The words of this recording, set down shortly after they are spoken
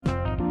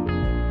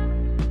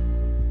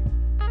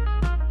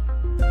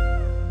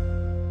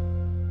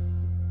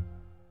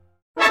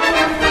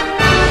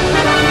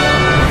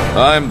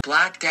I'm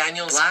Black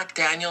Daniels.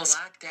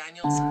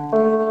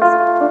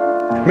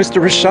 Mr.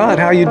 Rashad.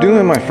 How you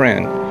doing, my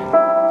friend?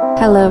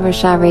 Hello,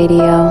 Rashad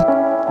Radio.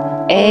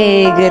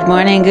 Hey, good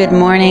morning. Rashad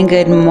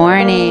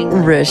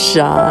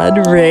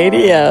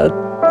Radio.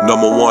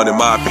 Number one, in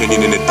my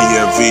opinion, in the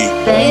DMV.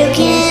 Thank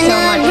you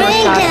so much,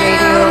 Rashad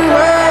Radio.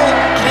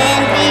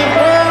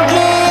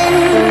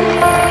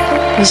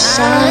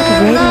 Rashad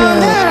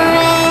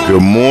Radio.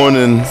 Good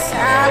morning.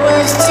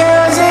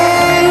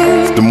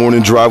 It's the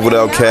morning drive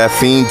without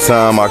caffeine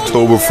time,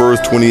 October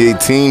 1st,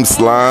 2018,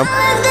 slime.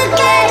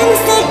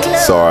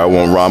 Sorry, I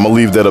won't rhyme. I'll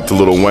leave that up to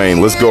Lil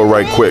Wayne. Let's go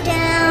right quick.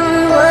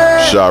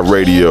 Shot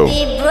Radio.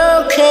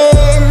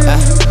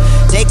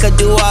 They could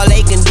do all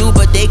they can do,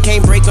 but they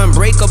can't break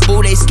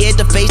unbreakable. They scared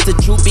to face the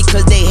truth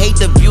because they hate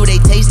the view. They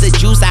taste the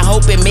juice, I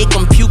hope it make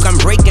them puke. I'm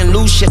breaking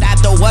loose. Should I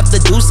throw up the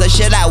deuce or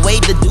should I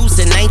wave the deuce?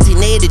 In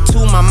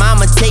 1982, my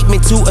mama take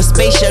me to a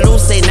space shuttle.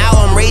 Say now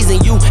I'm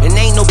raising you, and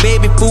ain't no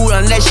baby food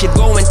unless you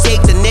go and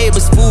take the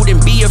neighbor's food and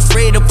be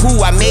afraid of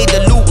poo. I made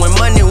the loot when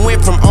money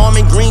went from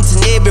almond green to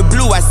navy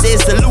blue. I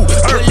said salute.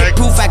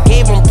 Bulletproof, I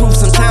gave them proof.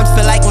 Sometimes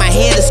feel like my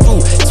head is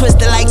screwed.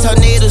 Twisted like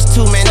tornadoes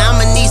too, man.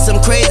 I'ma need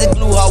some crazy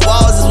glue. Her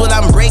walls is what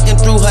I'm breaking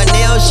through. Her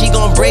nails, she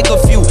gon' break a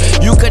few.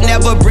 You could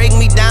never break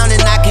me down,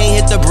 and I can't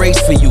hit the brakes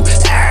for you.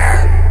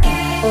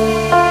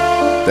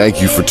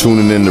 Thank you for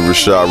tuning in to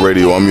Rashad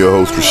Radio. I'm your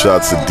host,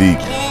 Rashad Sadiq.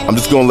 I'm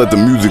just gonna let the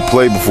music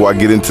play before I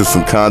get into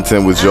some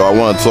content with y'all. I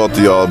wanna talk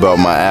to y'all about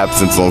my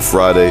absence on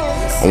Friday.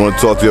 I wanna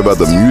talk to you about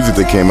the music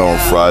that came out on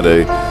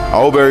Friday. I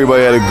hope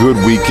everybody had a good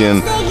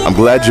weekend. I'm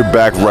glad you're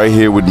back right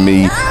here with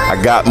me. I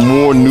got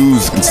more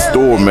news in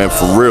store, man,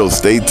 for real.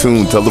 Stay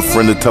tuned. Tell a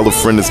friend to tell a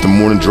friend. It's the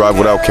morning drive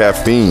without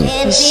caffeine.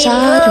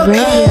 Rashad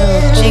Radio.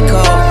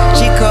 Chico,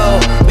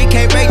 we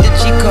can't break the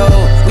Chico.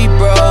 We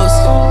bros.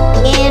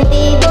 Can't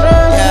be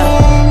broken.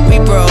 Yeah, we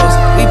bros.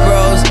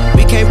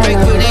 We can't break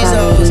for these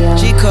hoes.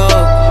 Chico.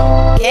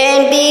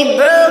 Can't be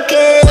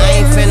broken. I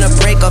ain't finna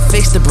break or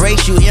fix the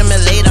brakes. You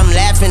emulate, I'm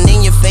laughing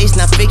in your face.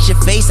 Now fix your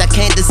face. I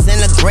can't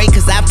disintegrate,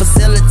 cause I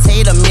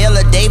facilitate a meal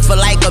a day for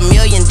like a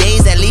million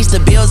days. At least the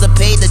bills are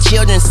paid, the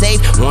children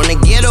safe. Wanna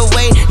get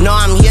away? No,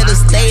 I'm here to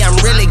stay. I'm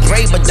really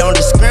great, but don't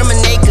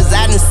discriminate, cause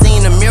I done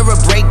seen a mirror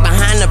break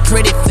behind a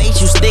pretty face.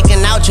 You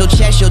sticking out your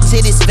chest, your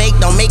titties fake.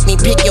 Don't make me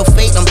pick your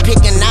fate. I'm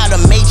picking out a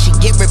mate. She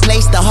get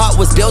replaced. The heart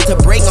was built to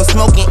break. I'm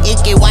smoking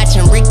icky,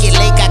 watching Ricky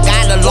Lake. I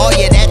got a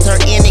lawyer that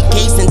turned any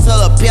case into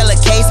a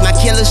pillowcase. My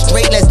killer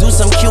straight. Let's do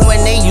some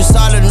Q&A. You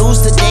saw the news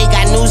today.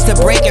 Got news to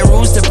break and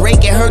rules to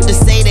break. It hurt to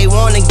say they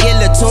wanna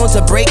get a tune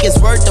to break. It's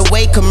worth the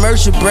wait.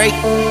 Commercial break.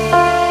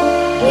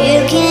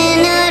 You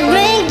cannot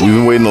break. We've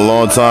been waiting a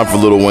long time for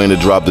Lil Wayne to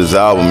drop this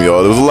album,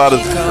 y'all. There was a lot of,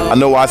 I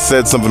know I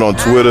said something on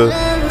Twitter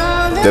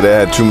that it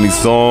had too many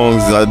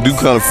songs, and I do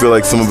kind of feel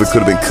like some of it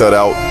could have been cut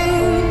out,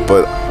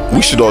 but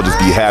we should all just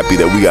be happy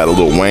that we got a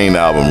Lil Wayne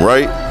album,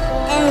 right?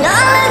 And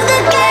all of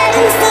the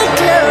curtains they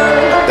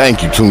close.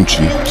 Thank you,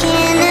 Tunchi.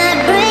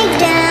 Cannot break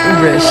down.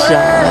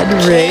 Rashad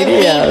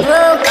Radio.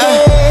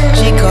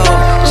 Chico,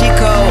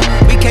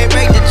 we can't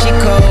break the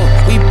Chico.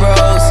 We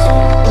bros.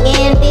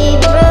 Can't be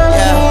broken.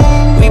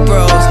 Yeah, we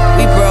bros.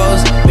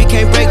 We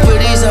can't break for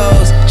these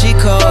hoes.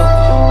 Chico.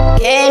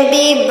 Can't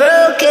be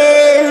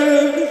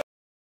broken.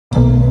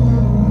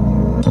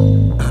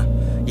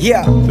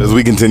 Yeah. As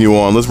we continue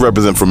on, let's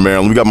represent from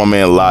Maryland. We got my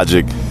man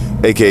Logic,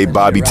 aka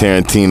Bobby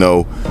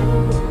Tarantino.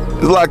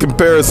 There's a lot of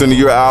comparison to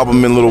your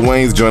album and Lil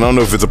Wayne's joint. I don't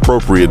know if it's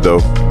appropriate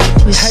though.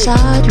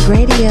 Rashad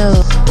Radio.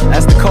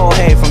 That's the Cole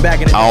Hay from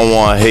back in the day. I don't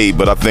want to hate,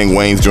 but I think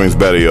Wayne's joint's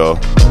better, y'all.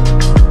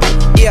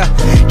 Yeah,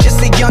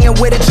 just a youngin'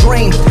 with a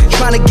dream.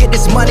 Trying to get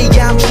this money,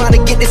 yeah, I'm trying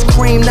to get this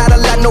cream. Not a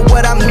lot know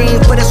what I mean.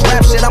 For this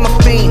rap shit, I'm a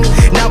fiend.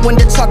 Not one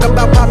to talk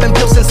about popping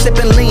pills and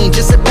sipping lean.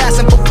 Just a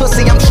passing for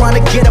pussy, I'm trying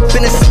to get up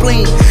in his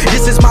spleen.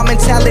 This is my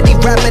mentality,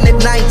 rapping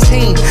at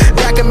 19.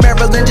 Back in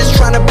Maryland, just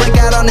trying to break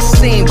out on the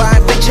scene.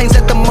 Buying fake chains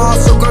at the mall,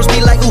 so girls be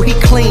like, ooh, he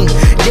clean.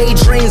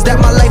 Daydreams that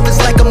my life is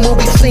like a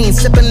movie scene.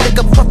 Sipping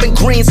liquor, puffing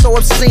green, so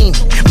obscene.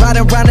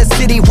 Riding around the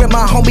city with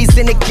my homies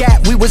in the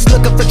Gap. We was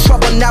looking for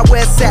trouble, now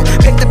where it's at.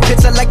 Pick the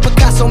picture like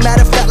Picasso,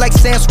 matter of fact like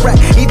Sans Rap.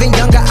 Even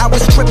younger, I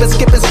was tripping,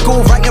 skipping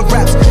school, writing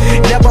raps.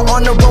 Never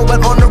on the road,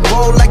 but on the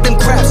road like them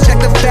craps. Check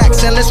the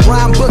facts, and let's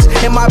rhyme books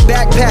in my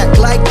backpack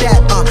like that.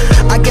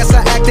 I guess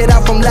I acted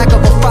out from lack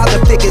of a father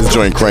figure. This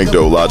joint crank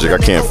though, Logic, I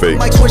can't fake.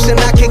 Like wishing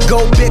I could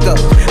go bigger.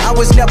 I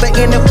was never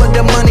in it for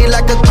the money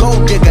like a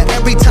gold digger.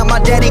 Every time my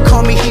daddy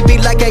called me, he be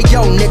like, hey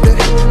yo nigga,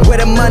 where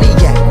the money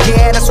at?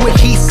 Yeah, that's what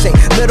he say.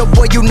 Little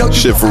boy, you know.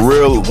 Shit, for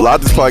real,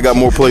 Logic's probably got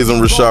more plays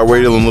on Rashad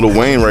Radio than Lil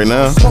Wayne right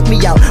now. Smoke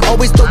me out,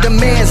 always throw the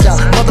mans out.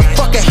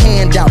 Motherfucker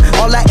hand out.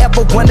 All I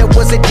ever wanted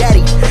was a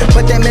daddy,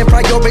 but that meant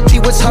priority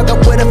was hug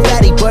up with a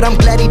fatty. But I'm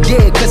glad he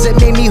did, cause it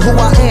made me who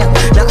I am.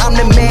 Now I'm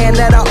the man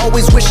that I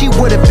always wish he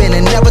would've been.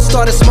 And never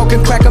started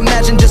smoking crack,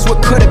 imagine just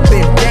what could've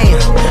been. Damn,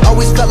 always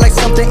always felt like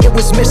something it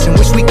was missing.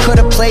 Wish we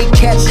could've played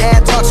catch,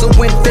 had talks or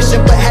went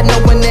fishing, but had no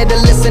one there to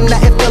listen.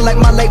 Now it feel like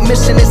my late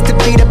mission is to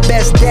be the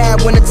best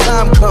dad when the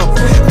time come.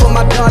 For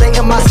my daughter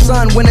and my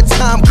son when the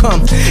time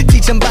come.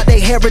 Teach them about their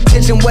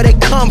heritage and where they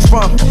come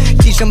from.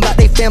 Teach them about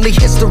their family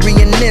history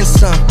and then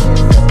some.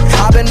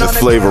 That's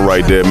flavor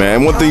right there,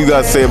 man. One thing you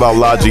gotta say about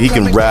Logic, he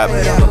can rap,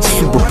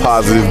 super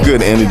positive,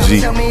 good energy.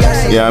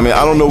 Yeah, I mean,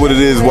 I don't know what it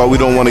is, why we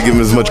don't want to give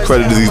him as much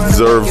credit as he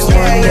deserves.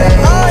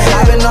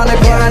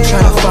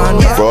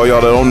 For all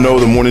y'all that don't know,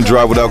 the Morning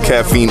Drive Without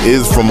Caffeine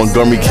is from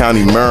Montgomery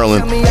County,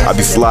 Maryland. I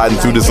be sliding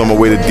through this on my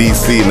way to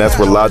DC, and that's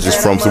where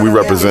Logic's from, so we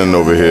representing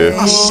over here.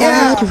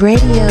 Rashad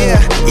Radio.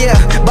 Yeah,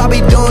 Bobby,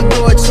 don't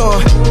do it to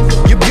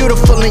him. You're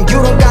beautiful and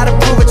you don't gotta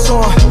prove it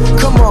to him.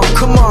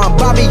 Come on,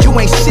 Bobby, you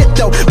ain't shit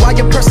though. Why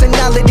your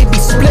personality be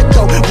split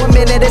though? 1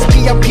 minute it's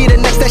PLP, the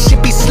next that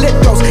shit be slit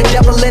throws.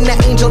 Devil and the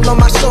angel on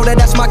my shoulder,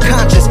 that's my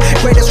conscience.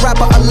 Greatest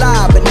rapper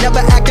alive, but never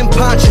acting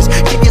conscious.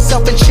 Keep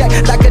yourself in check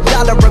like a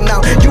dollar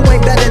amount. You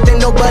ain't better than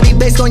nobody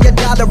based on your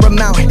dollar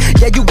amount.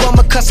 Yeah, you grown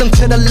accustomed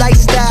to the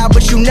lifestyle,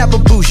 but you never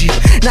bougie.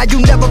 Now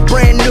you never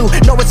brand new,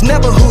 no, it's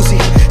never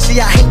whoozy. See,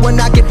 I hate when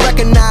I get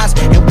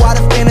recognized and why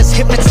the fan is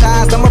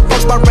hypnotized. I'm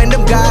approached by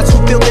random guys who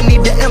feel the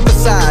need to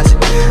emphasize.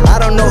 I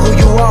don't know who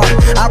you are,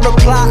 I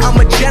reply, I'm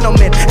a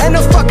gentleman and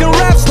a fucking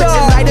rap star. Put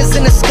your lighters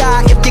in the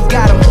sky if you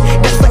got them.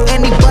 This for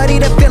anybody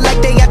that feel like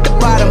they at the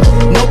bottom.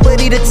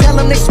 Nobody to tell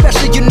them they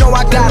special, you know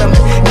I got them.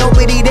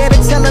 Nobody there to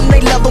tell them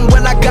they love them,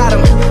 well I got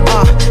them.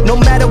 No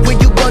matter where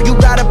you go, you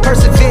gotta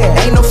persevere.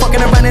 Ain't no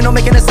fucking around and no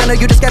making a sound,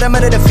 you just gotta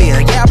murder the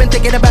fear. Yeah, I've been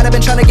thinking about it,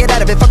 been trying to get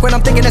out of it. Fuck when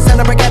I'm thinking, it's time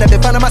to break out of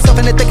it. Finding myself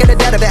in the thick of the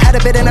dead of it. Had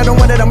a bit and I don't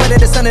want it, I'm ready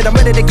to send it, I'm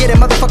ready to get it.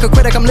 Motherfucker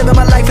critic, I'm living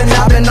my life and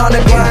I've been on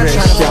the grind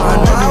trying to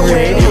find my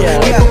way.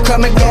 People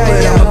come and go,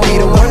 but I'ma be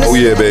the one. Oh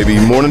yeah, baby,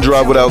 Morning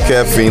Drive Without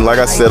Caffeine. Like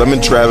I said, I'm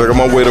in traffic, I'm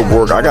on my way to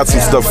work. I got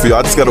some stuff for you.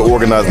 I just gotta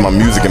organize my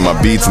music and my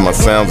beats and my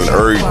sounds and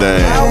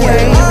everything.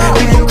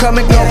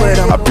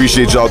 I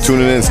appreciate y'all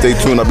tuning in. Stay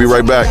tuned, I'll be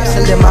right back.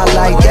 Number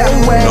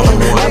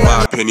one, in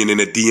my opinion, in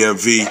the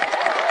DMV.